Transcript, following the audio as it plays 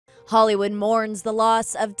Hollywood mourns the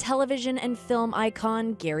loss of television and film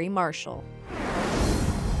icon Garry Marshall.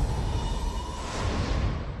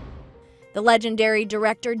 The legendary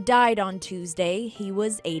director died on Tuesday. He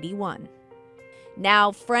was 81.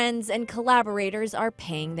 Now, friends and collaborators are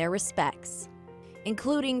paying their respects,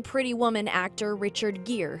 including Pretty Woman actor Richard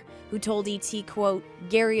Gere, who told ET, quote,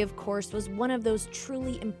 "Garry, of course, was one of those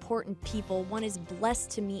truly important people one is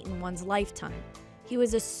blessed to meet in one's lifetime. He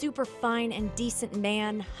was a super fine and decent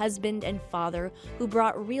man, husband, and father who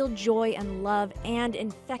brought real joy and love and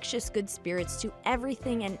infectious good spirits to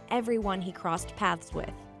everything and everyone he crossed paths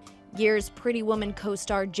with." Gere's Pretty Woman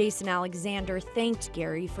co-star Jason Alexander thanked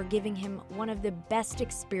Garry for giving him one of the best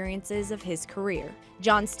experiences of his career.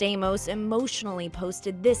 John Stamos emotionally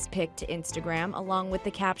posted this pic to Instagram along with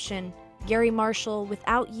the caption, "Garry Marshall,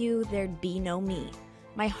 without you, there'd be no me.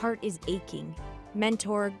 My heart is aching.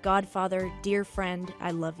 Mentor, godfather, dear friend,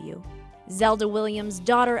 I love you." Zelda Williams,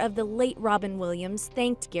 daughter of the late Robin Williams,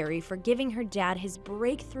 thanked Garry for giving her dad his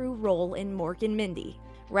breakthrough role in Mork and Mindy,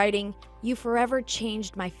 writing, "You forever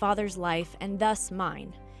changed my father's life and thus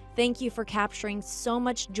mine. Thank you for capturing so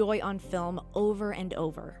much joy on film over and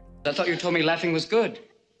over." I thought you told me laughing was good.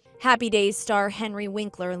 Happy Days star Henry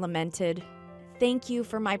Winkler lamented, "Thank you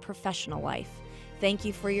for my professional life. Thank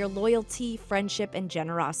you for your loyalty, friendship, and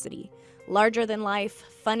generosity. Larger than life,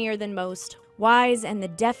 funnier than most, wise and the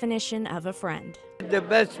definition of a friend." The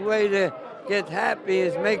best way to get happy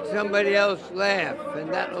is make somebody else laugh,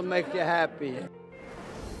 and that'll make you happy.